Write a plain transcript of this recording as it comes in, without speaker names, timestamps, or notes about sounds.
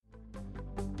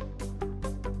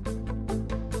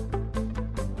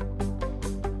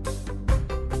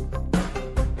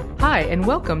Hi, and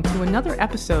welcome to another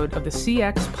episode of the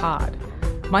CX Pod.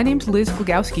 My name's Liz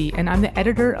Glogowski, and I'm the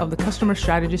editor of the Customer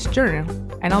Strategist Journal,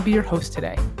 and I'll be your host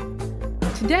today.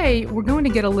 Today, we're going to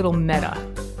get a little meta.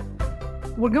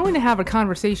 We're going to have a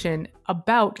conversation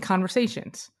about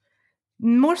conversations.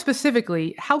 More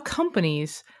specifically, how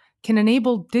companies can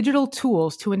enable digital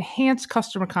tools to enhance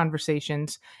customer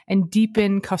conversations and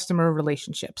deepen customer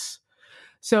relationships.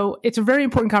 So it's a very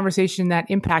important conversation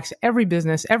that impacts every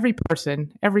business, every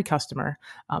person, every customer.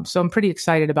 So I'm pretty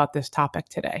excited about this topic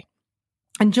today.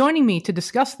 And joining me to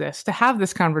discuss this, to have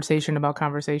this conversation about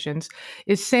conversations,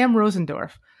 is Sam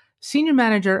Rosendorf, Senior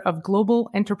Manager of Global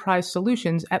Enterprise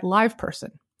Solutions at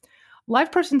LivePerson.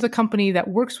 LivePerson is a company that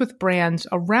works with brands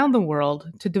around the world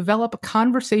to develop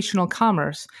conversational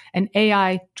commerce and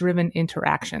AI-driven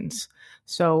interactions.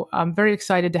 So I'm very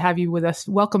excited to have you with us.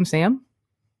 Welcome, Sam.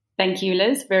 Thank you,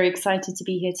 Liz. Very excited to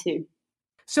be here too.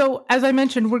 So as I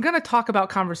mentioned, we're going to talk about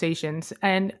conversations.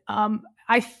 And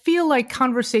I feel like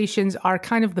conversations are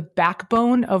kind of the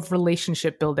backbone of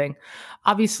relationship building.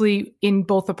 Obviously, in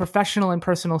both a professional and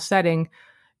personal setting,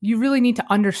 you really need to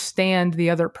understand the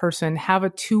other person, have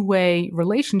a two-way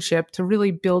relationship to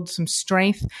really build some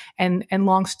strength and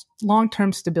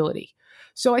long-term stability.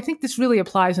 So I think this really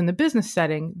applies in the business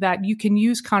setting, that you can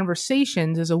use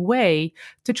conversations as a way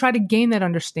to try to gain that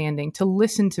understanding, to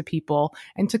listen to people,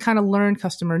 and to kind of learn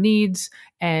customer needs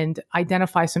and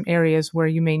identify some areas where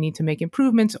you may need to make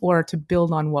improvements or to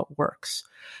build on what works.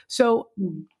 So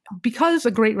because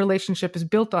a great relationship is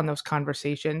built on those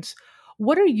conversations,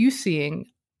 what are you seeing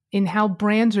in how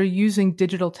brands are using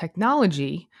digital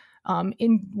technology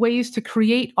in ways to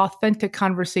create authentic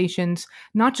conversations,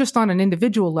 not just on an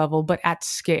individual level, but at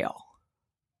scale?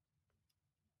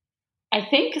 I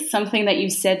think something that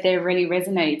you said there really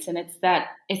resonates, and it's that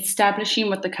establishing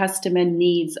what the customer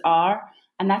needs are.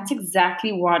 And that's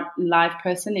exactly what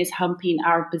LivePerson is helping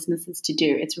our businesses to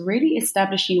do. It's really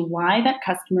establishing why that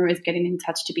customer is getting in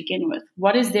touch to begin with.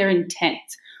 What is their intent?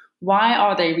 Why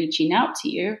are they reaching out to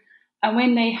you? And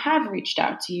when they have reached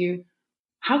out to you,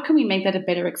 how can we make that a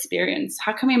better experience?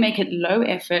 How can we make it low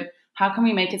effort? How can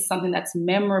we make it something that's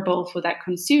memorable for that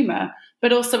consumer,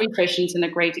 but also efficient and a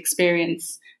great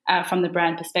experience from the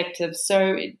brand perspective?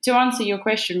 So to answer your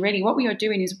question, really what we are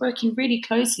doing is working really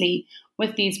closely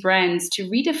with these brands to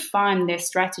redefine their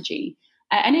strategy.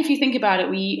 And if you think about it,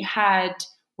 we had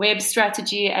web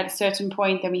strategy at a certain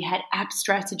point, then we had app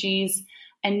strategies,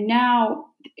 and now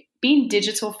being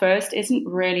digital first isn't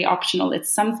really optional.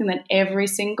 It's something that every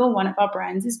single one of our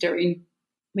brands is doing.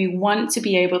 We want to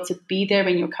be able to be there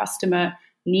when your customer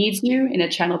needs you in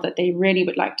a channel that they really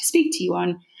would like to speak to you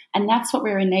on. And that's what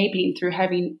we're enabling through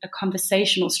having a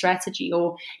conversational strategy,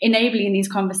 or enabling these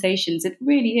conversations. It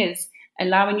really is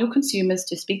allowing your consumers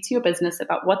to speak to your business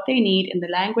about what they need in the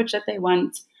language that they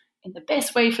want, in the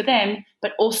best way for them,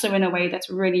 but also in a way that's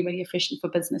really, really efficient for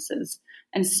businesses.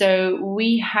 And so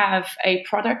we have a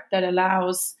product that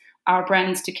allows our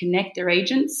brands to connect their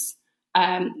agents,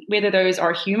 whether those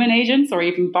are human agents or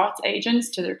even bot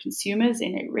agents, to their consumers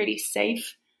in a really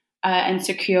safe and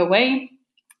secure way.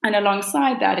 And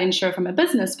alongside that, ensure from a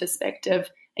business perspective,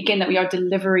 again, that we are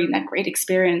delivering that great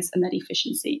experience and that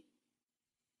efficiency.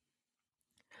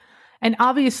 And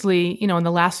obviously, in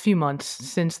the last few months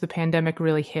since the pandemic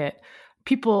really hit,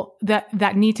 people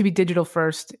that need to be digital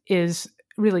first is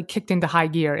really kicked into high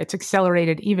gear. It's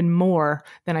accelerated even more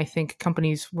than I think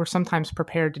companies were sometimes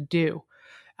prepared to do.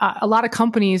 A lot of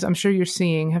companies, I'm sure you're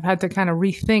seeing, have had to kind of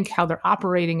rethink how they're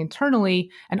operating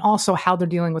internally and also how they're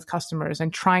dealing with customers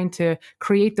and trying to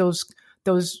create those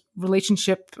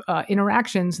relationship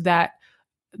interactions that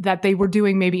they were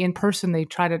doing maybe in person. They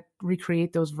try to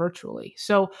recreate those virtually.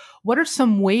 So what are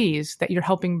some ways that you're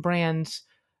helping brands,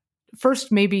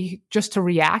 first maybe just to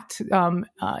react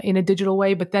in a digital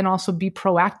way, but then also be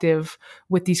proactive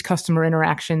with these customer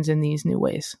interactions in these new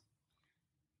ways?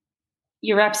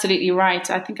 You're absolutely right.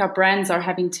 I think our brands are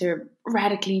having to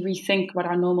radically rethink what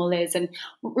our normal is. And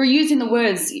we're using the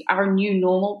words our new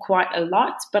normal quite a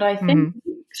lot. But I think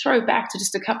throw back to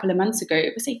just a couple of months ago,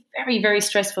 it was a very, very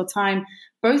stressful time,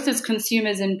 both as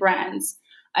consumers and brands.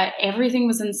 Everything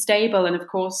was unstable. And of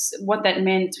course, what that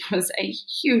meant was a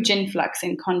huge influx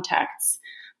in contacts.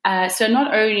 So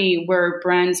not only were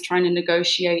brands trying to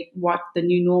negotiate what the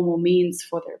new normal means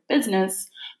for their business,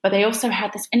 but they also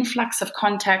had this influx of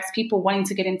contacts, people wanting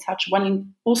to get in touch,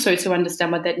 wanting also to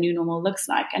understand what that new normal looks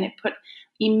like. And it put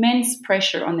immense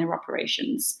pressure on their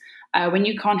operations. When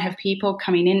you can't have people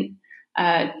coming in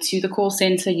to the call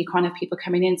center, you can't have people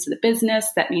coming into the business.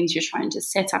 That means you're trying to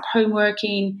set up home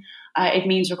working. It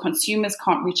means your consumers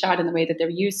can't reach out in the way that they're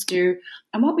used to.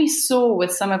 And what we saw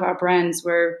with some of our brands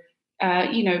were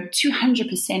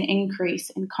 200% increase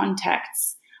in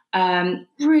contacts,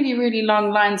 really, really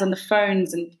long lines on the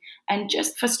phones, and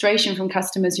just frustration from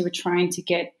customers who were trying to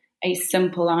get a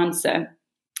simple answer.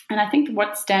 And I think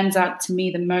what stands out to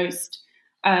me the most,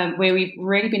 where we've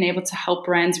really been able to help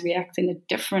brands react in a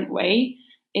different way,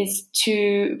 is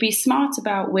to be smart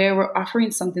about where we're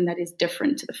offering something that is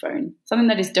different to the phone, something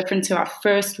that is different to our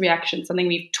first reaction, something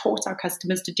we've taught our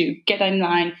customers to do: get in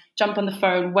line, jump on the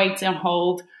phone, wait and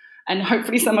hold, and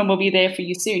hopefully someone will be there for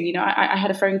you soon. I had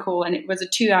a phone call and it was a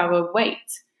 2-hour wait.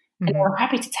 Mm-hmm. And we're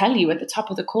happy to tell you at the top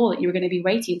of the call that you were going to be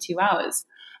waiting 2 hours.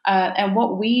 And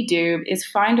what we do is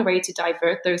find a way to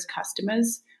divert those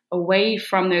customers away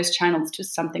from those channels to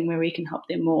something where we can help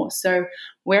them more. So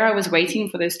where I was waiting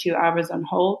for those 2 hours on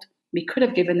hold, we could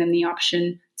have given them the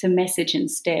option to message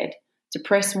instead, to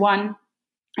press 1,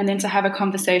 and then to have a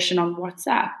conversation on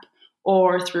WhatsApp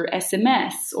or through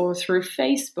SMS or through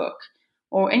Facebook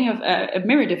or any of a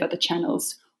myriad of other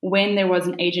channels when there was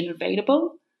an agent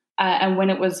available and when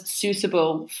it was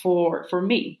suitable for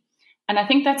me. And I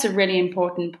think that's a really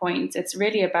important point. It's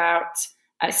really about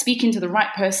speaking to the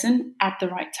right person at the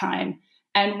right time.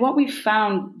 And what we've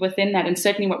found within that, and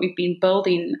certainly what we've been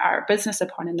building our business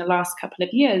upon in the last couple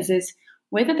of years, is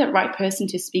whether that right person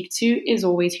to speak to is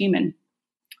always human.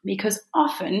 Because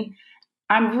often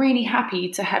I'm really happy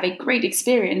to have a great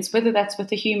experience, whether that's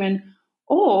with a human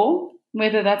or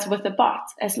whether that's with a bot,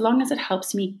 as long as it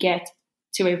helps me get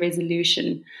to a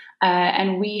resolution.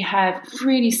 And we have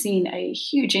really seen a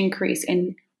huge increase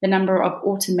in the number of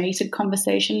automated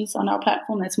conversations on our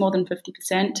platform. That's more than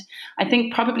 50%. I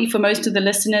think probably for most of the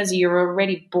listeners, you're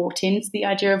already bought into the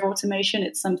idea of automation.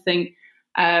 It's something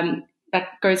that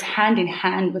goes hand in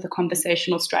hand with a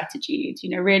conversational strategy. It's,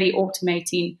 really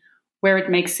automating where it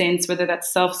makes sense, whether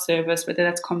that's self-service, whether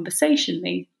that's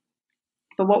conversationally.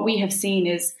 But what we have seen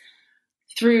is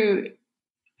through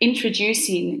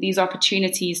introducing these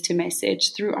opportunities to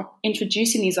message, through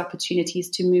introducing these opportunities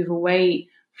to move away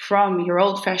from your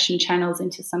old-fashioned channels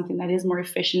into something that is more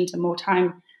efficient and more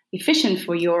time efficient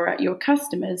for your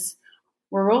customers,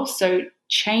 we're also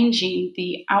changing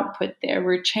the output there.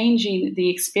 We're changing the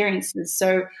experiences.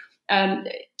 So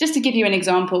just to give you an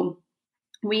example,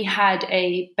 we had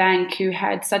a bank who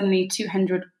had suddenly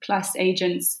 200 plus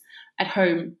agents at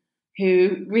home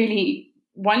who really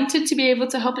wanted to be able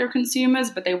to help their consumers,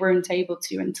 but they weren't able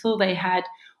to until they had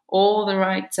all the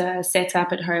right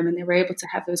setup at home and they were able to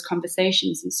have those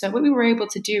conversations. And so what we were able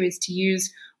to do is to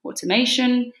use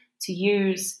automation, to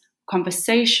use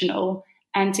conversational,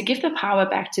 and to give the power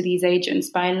back to these agents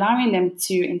by allowing them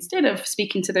to, instead of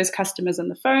speaking to those customers on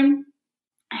the phone,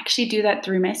 actually do that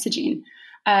through messaging.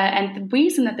 And the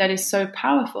reason that is so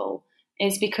powerful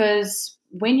is because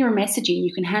when you're messaging,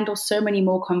 you can handle so many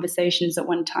more conversations at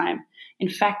one time. In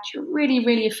fact, you're really,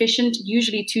 really efficient,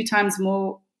 usually 2 times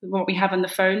more than what we have on the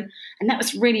phone. And that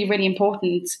was really, really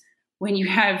important when you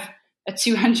have a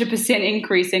 200%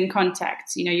 increase in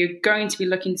contacts. You're going to be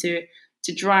looking to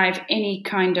drive any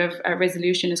kind of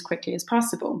resolution as quickly as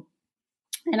possible.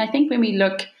 And I think when we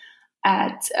look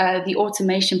at the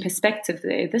automation perspective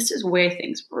there, this is where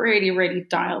things really, really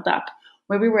dialed up,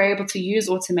 where we were able to use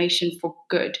automation for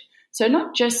good. So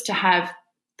not just to have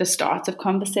the start of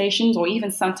conversations or even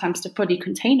sometimes to fully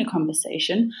contain a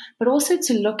conversation, but also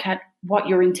to look at what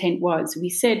your intent was. We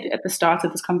said at the start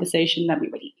of this conversation that we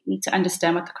really need to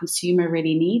understand what the consumer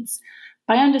really needs.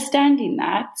 By understanding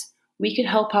that, we could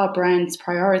help our brands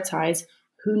prioritize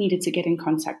who needed to get in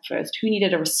contact first, who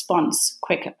needed a response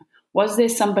quicker. Was there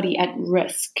somebody at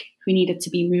risk who needed to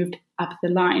be moved up the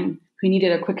line, who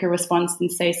needed a quicker response than,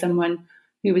 say, someone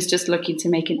who was just looking to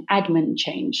make an admin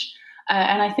change?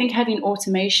 And I think having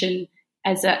automation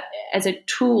as a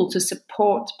tool to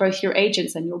support both your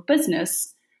agents and your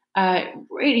business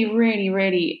really, really,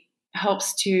 really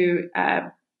helps to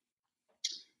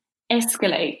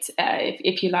escalate,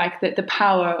 if you like, the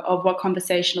power of what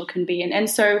conversational can be. And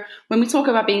so when we talk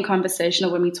about being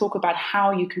conversational, when we talk about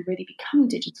how you can really become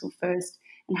digital first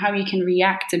and how you can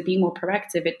react and be more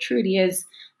proactive, it truly is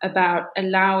about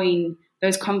allowing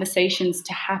those conversations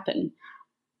to happen,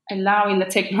 allowing the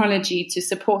technology to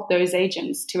support those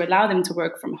agents, to allow them to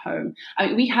work from home.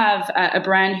 We have a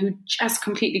brand who just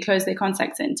completely closed their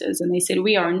contact centers, and they said,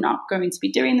 we are not going to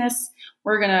be doing this.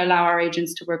 We're going to allow our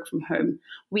agents to work from home.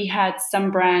 We had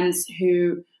some brands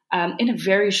who, in a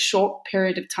very short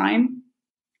period of time,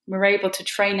 were able to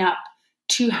train up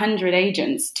 200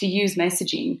 agents to use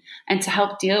messaging and to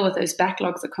help deal with those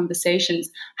backlogs of conversations,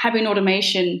 having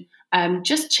automation,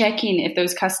 just checking if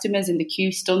those customers in the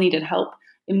queue still needed help,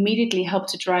 immediately helped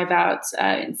to drive out,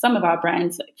 in some of our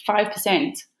brands,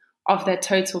 5% of their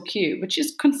total queue, which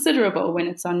is considerable when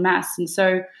it's en masse. And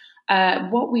so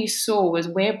what we saw was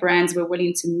where brands were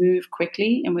willing to move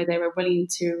quickly and where they were willing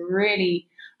to really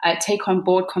take on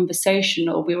board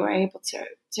conversational, we were able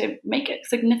to make a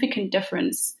significant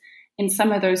difference in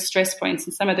some of those stress points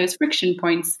and some of those friction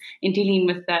points in dealing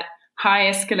with that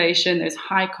high escalation, those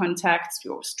high contacts,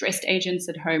 your stressed agents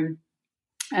at home.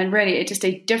 And really, it's just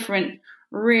a different,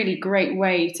 really great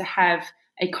way to have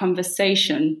a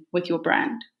conversation with your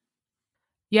brand.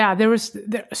 Yeah, there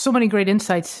so many great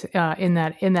insights in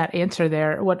that answer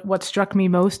there. What struck me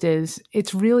most is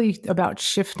it's really about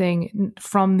shifting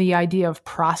from the idea of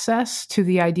process to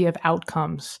the idea of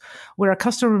outcomes, where a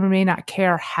customer may not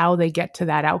care how they get to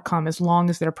that outcome as long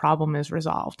as their problem is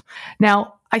resolved.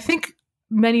 Now, I think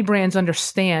many brands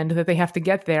understand that they have to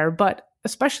get there, but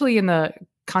especially in the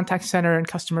contact center and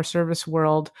customer service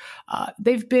world,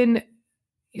 they've been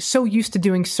so used to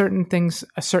doing certain things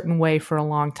a certain way for a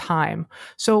long time.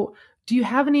 So do you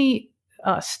have any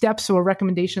steps or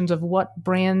recommendations of what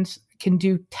brands can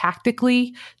do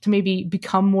tactically to maybe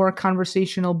become more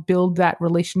conversational, build that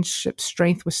relationship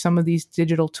strength with some of these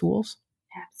digital tools?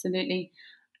 Absolutely.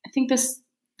 I think this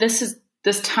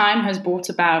time has brought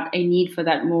about a need for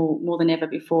that more than ever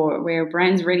before, where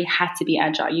brands really had to be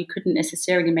agile. You couldn't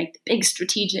necessarily make the big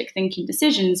strategic thinking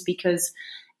decisions because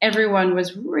everyone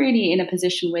was really in a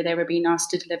position where they were being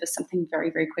asked to deliver something very,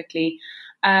 very quickly.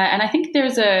 And I think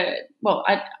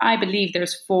I believe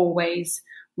there's 4 ways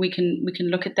we can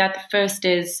look at that. The first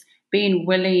is being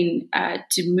willing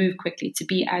to move quickly, to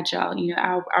be agile. You know,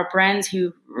 our brands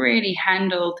who really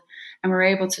handled and were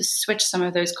able to switch some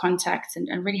of those contacts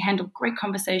and really handle great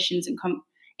conversations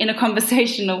in a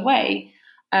conversational way,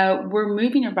 were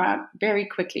moving about very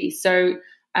quickly. So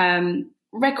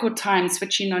record time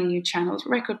switching on new channels,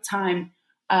 record time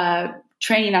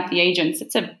training up the agents.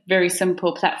 It's a very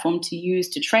simple platform to use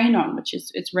to train on, which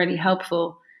is it's really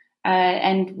helpful.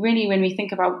 And really, when we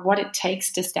think about what it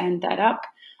takes to stand that up,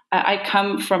 I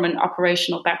come from an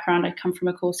operational background. I come from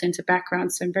a call center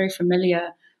background, so I'm very familiar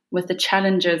with the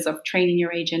challenges of training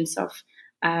your agents, of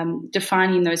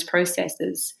defining those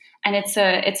processes. And it's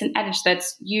an adage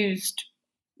that's used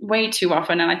way too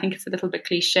often, and I think it's a little bit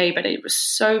cliche, but it was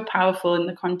so powerful in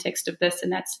the context of this,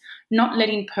 and that's not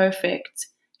letting perfect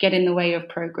get in the way of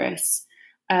progress.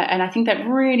 And I think that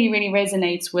really, really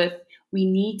resonates with we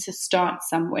need to start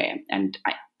somewhere. And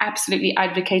I absolutely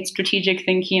advocate strategic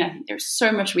thinking. I think there's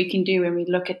so much we can do when we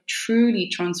look at truly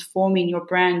transforming your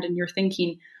brand and your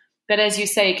thinking. But as you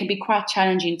say, it can be quite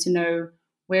challenging to know,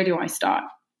 where do I start?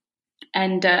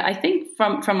 And I think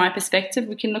from my perspective,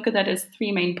 we can look at that as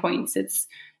 3 main points. It's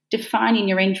defining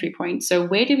your entry point. So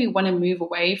where do we want to move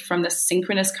away from the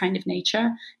synchronous kind of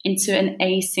nature into an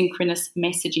asynchronous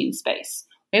messaging space?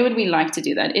 Where would we like to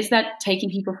do that? Is that taking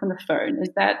people from the phone? Is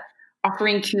that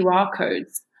offering QR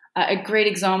codes? A great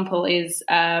example is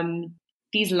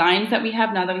these lines that we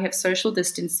have now that we have social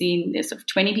distancing. There's sort of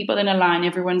 20 people in a line.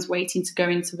 Everyone's waiting to go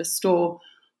into a store.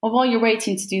 Well, while you're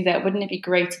waiting to do that, wouldn't it be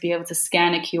great to be able to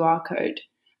scan a QR code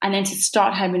and then to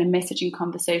start having a messaging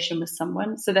conversation with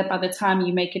someone so that by the time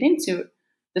you make it into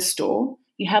the store,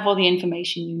 you have all the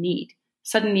information you need.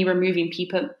 Suddenly we're moving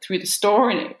people through the store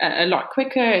a lot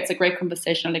quicker. It's a great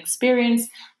conversational experience,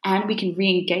 and we can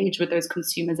re-engage with those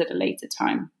consumers at a later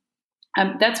time.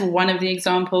 That's one of the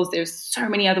examples. There's so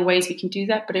many other ways we can do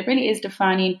that, but it really is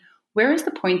defining where is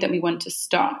the point that we want to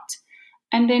start.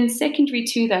 And then secondary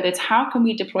to that, it's how can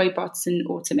we deploy bots and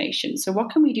automation? So what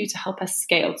can we do to help us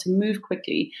scale, to move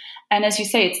quickly? And as you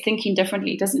say, it's thinking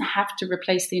differently. It doesn't have to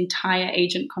replace the entire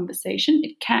agent conversation.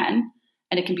 It can,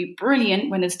 and it can be brilliant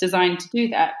when it's designed to do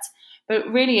that. But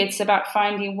really, it's about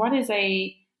finding what is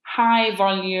a high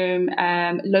volume,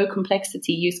 low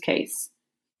complexity use case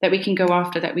that we can go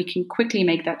after, that we can quickly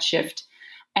make that shift.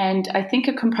 And I think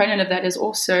a component of that is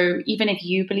also, even if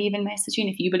you believe in messaging,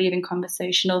 if you believe in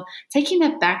conversational, taking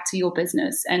that back to your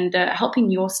business and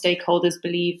helping your stakeholders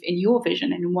believe in your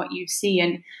vision and in what you see,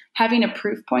 and having a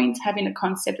proof point, having a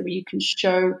concept where you can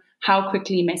show how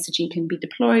quickly messaging can be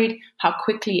deployed, how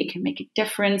quickly it can make a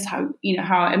difference, how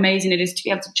amazing it is to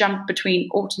be able to jump between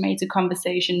automated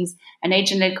conversations and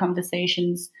agent-led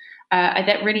conversations.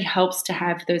 That really helps to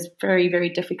have those very, very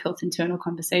difficult internal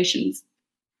conversations.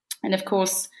 And of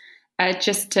course,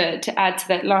 just to add to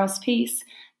that last piece,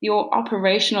 your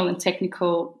operational and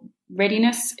technical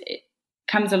readiness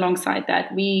comes alongside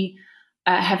that. We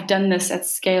have done this at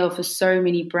scale for so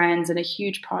many brands, and a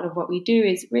huge part of what we do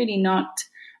is really not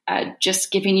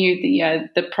just giving you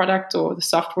the product or the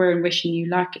software and wishing you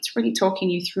luck. It's really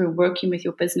talking you through, working with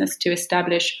your business to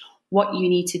establish what you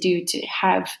need to do to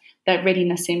have that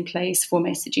readiness in place for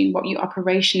messaging, what you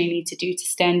operationally need to do to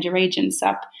stand your agents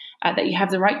up, that you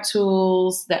have the right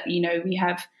tools, that, we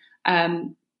have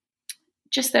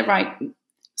just the right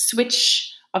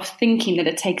switch of thinking that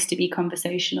it takes to be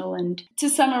conversational. And to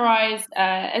summarize,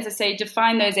 as I say,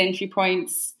 define those entry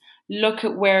points, look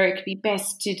at where it could be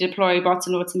best to deploy bots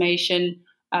and automation,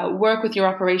 work with your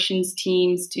operations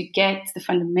teams to get the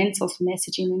fundamentals for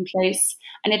messaging in place.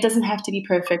 And it doesn't have to be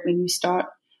perfect when you start.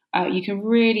 You can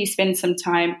really spend some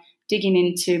time digging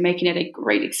into making it a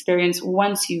great experience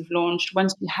once you've launched,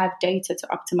 once you have data to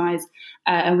optimize,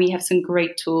 and we have some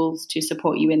great tools to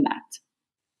support you in that.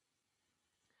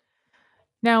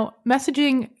 Now,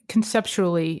 messaging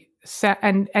conceptually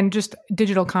and just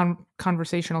digital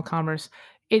conversational commerce,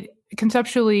 it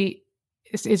conceptually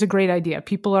is a great idea.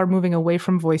 People are moving away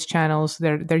from voice channels.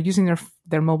 They're using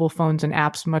their mobile phones and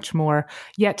apps much more.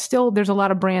 Yet still, there's a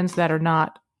lot of brands that are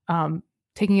not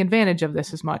taking advantage of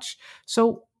this as much.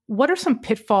 So what are some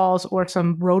pitfalls or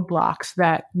some roadblocks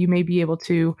that you may be able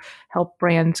to help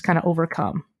brands kind of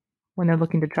overcome when they're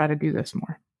looking to try to do this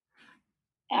more?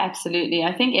 Absolutely.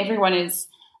 I think everyone is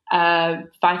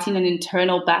fighting an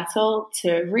internal battle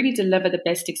to really deliver the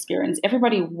best experience.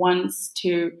 Everybody wants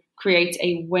to create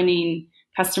a winning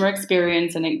customer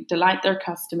experience and delight their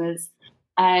customers.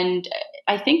 And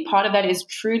I think part of that is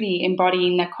truly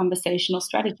embodying that conversational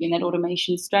strategy and that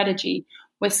automation strategy.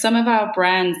 With some of our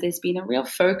brands, there's been a real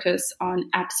focus on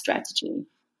app strategy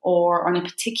or on a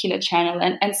particular channel.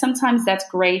 And sometimes that's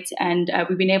great. And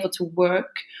we've been able to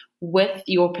work with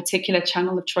your particular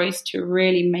channel of choice to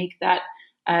really make that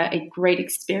a great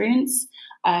experience.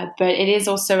 But it is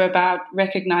also about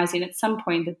recognizing at some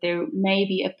point that there may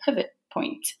be a pivot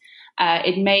point.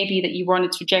 It may be that you were on a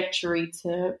trajectory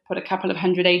to put a couple of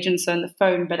hundred agents on the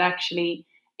phone, but actually,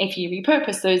 if you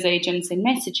repurpose those agents in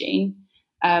messaging,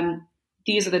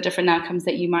 these are the different outcomes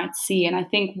that you might see. And I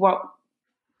think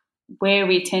where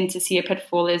we tend to see a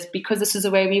pitfall is because this is the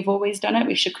way we've always done it,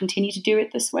 we should continue to do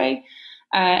it this way.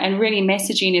 And really,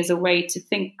 messaging is a way to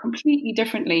think completely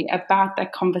differently about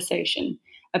that conversation,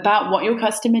 about what your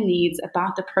customer needs,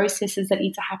 about the processes that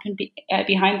need to happen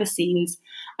behind the scenes.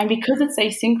 And because it's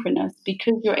asynchronous,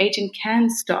 because your agent can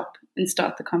stop and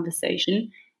start the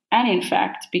conversation, and in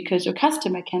fact, because your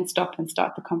customer can stop and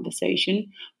start the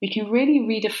conversation, we can really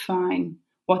redefine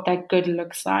what that good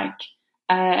looks like.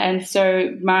 And so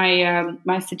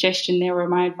my suggestion there, or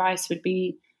my advice would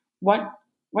be, what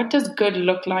does good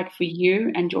look like for you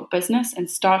and your business,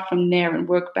 and start from there and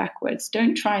work backwards.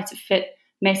 Don't try to fit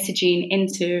messaging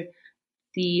into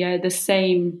the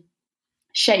same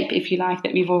shape, if you like,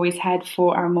 that we've always had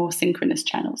for our more synchronous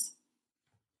channels.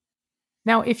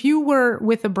 Now, if you were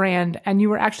with a brand and you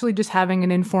were actually just having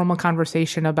an informal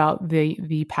conversation about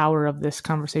the power of this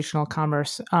conversational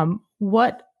commerce,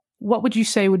 what would you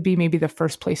say would be maybe the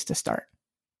first place to start?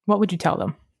 What would you tell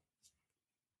them?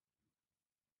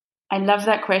 I love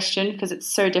that question because it's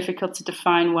so difficult to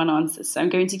define one answer. So I'm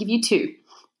going to give you two.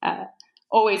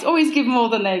 Always give more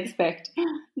than they expect.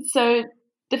 So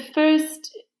the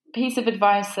first piece of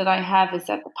advice that I have is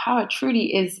that the power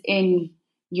truly is in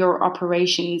your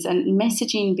operations, and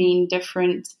messaging being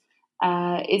different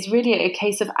is really a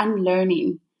case of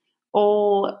unlearning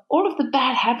all of the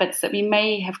bad habits that we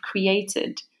may have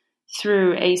created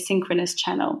through a synchronous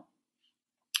channel.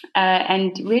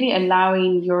 And really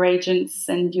allowing your agents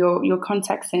and your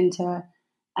contact center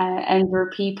and your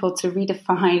people to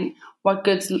redefine what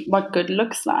good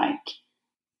looks like.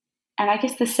 And I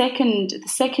guess the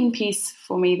second piece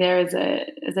for me there as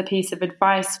a piece of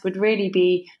advice would really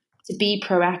be to be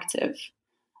proactive.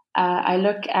 I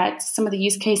look at some of the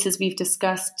use cases we've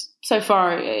discussed so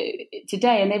far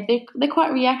today, and they're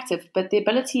quite reactive, but the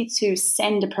ability to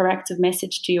send a proactive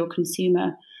message to your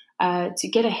consumer, to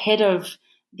get ahead of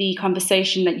the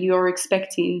conversation that you're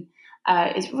expecting,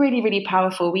 is really, really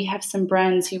powerful. We have some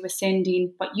brands who were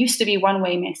sending what used to be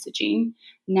one-way messaging,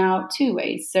 now two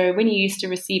ways. So when you used to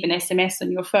receive an SMS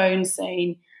on your phone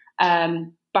saying,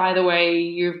 by the way,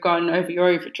 you've gone over your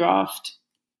overdraft,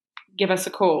 give us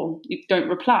a call, you don't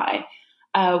reply.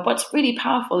 What's really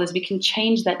powerful is we can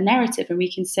change that narrative, and we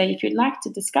can say, if you'd like to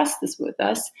discuss this with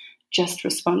us, just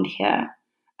respond here.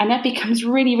 And that becomes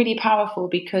really, really powerful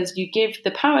because you give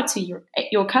the power to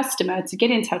your customer to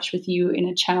get in touch with you in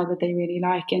a channel that they really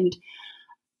like. And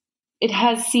it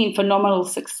has seen phenomenal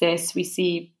success. We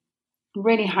see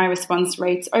really high response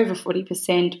rates, over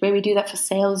 40%. Where we do that for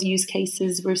sales use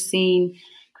cases, we're seeing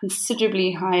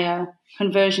considerably higher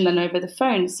conversion than over the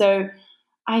phone. So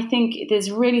I think there's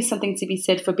really something to be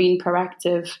said for being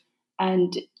proactive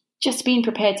and just being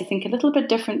prepared to think a little bit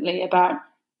differently about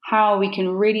how we can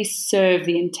really serve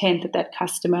the intent that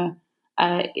customer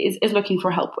is looking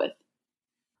for help with.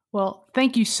 Well,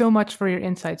 thank you so much for your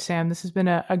insights, Sam. This has been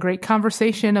a great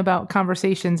conversation about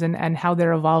conversations and how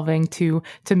they're evolving to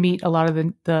meet a lot of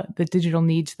the digital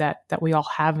needs that we all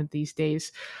have these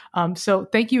days. So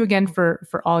thank you again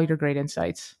for all your great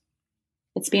insights.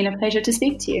 It's been a pleasure to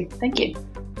speak to you. Thank you.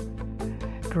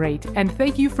 Great. And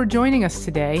thank you for joining us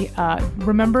today.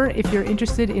 Remember, if you're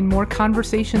interested in more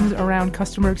conversations around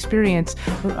customer experience,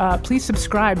 please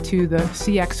subscribe to the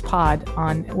CX Pod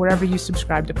on wherever you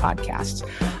subscribe to podcasts.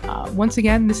 Once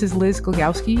again, this is Liz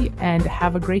Glogowski, and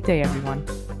have a great day, everyone.